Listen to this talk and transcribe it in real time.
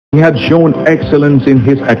He had shown excellence in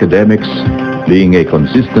his academics, being a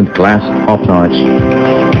consistent class top-notch,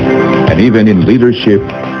 and even in leadership,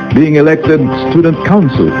 being elected student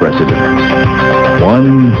council president.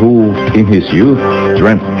 One who, in his youth,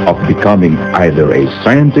 dreamt of becoming either a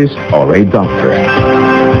scientist or a doctor.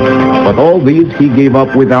 But all these he gave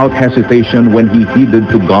up without hesitation when he heeded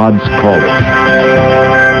to God's calling.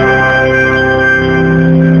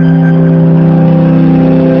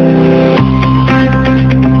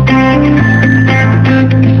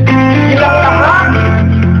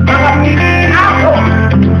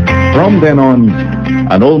 From then on,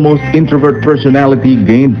 an almost introvert personality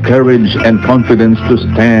gained courage and confidence to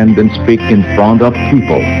stand and speak in front of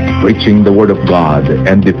people, preaching the Word of God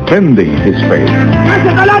and defending his faith.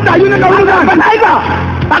 Nasa talata, yun ang kaulugan! Patay ka!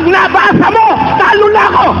 Pag nabasa mo, talo na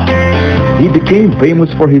ako! He became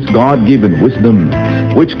famous for his God-given wisdom,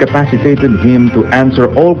 which capacitated him to answer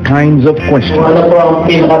all kinds of questions. Ano po ang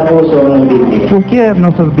pinakapuso ng Biblia? Sukir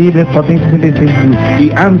ng sa Biblia pating sinisisis. He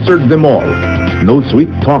answered them all. No sweet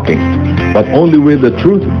talking, but only with the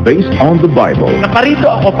truth based on the Bible. Naparito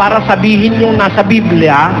ako para sabihin yung nasa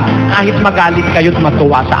Biblia, kahit magalit kayo't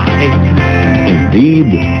matuwa sa akin.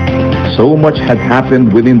 Indeed, so much had happened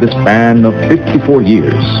within the span of 54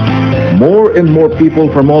 years. More and more people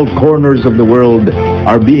from all corners of the world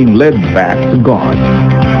are being led back to God.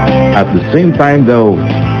 At the same time, though,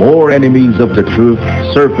 more enemies of the truth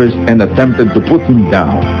surfaced and attempted to put him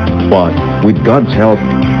down. But with God's help,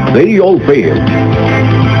 they all failed.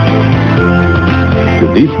 To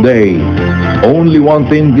this day, only one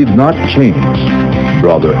thing did not change.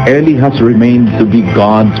 Brother Eli has remained to be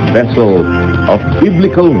God's vessel of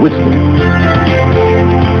biblical wisdom.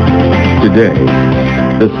 Today,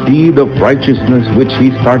 the seed of righteousness which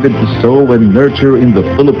he started to sow and nurture in the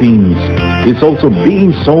Philippines is also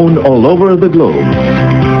being sown all over the globe.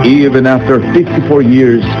 Even after 54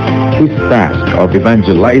 years, his task of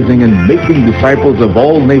evangelizing and making disciples of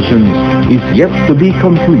all nations is yet to be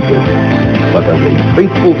completed. But as a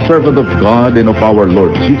faithful servant of God and of our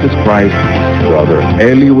Lord Jesus Christ, Brother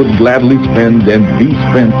Eli would gladly spend and be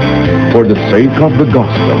spent for the sake of the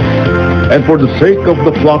gospel and for the sake of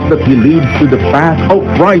the flock that he leads to the path of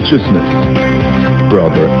righteousness.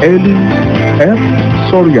 Brother Eli F.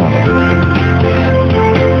 Soriano,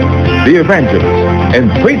 the evangelist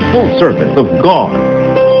and faithful servant of God.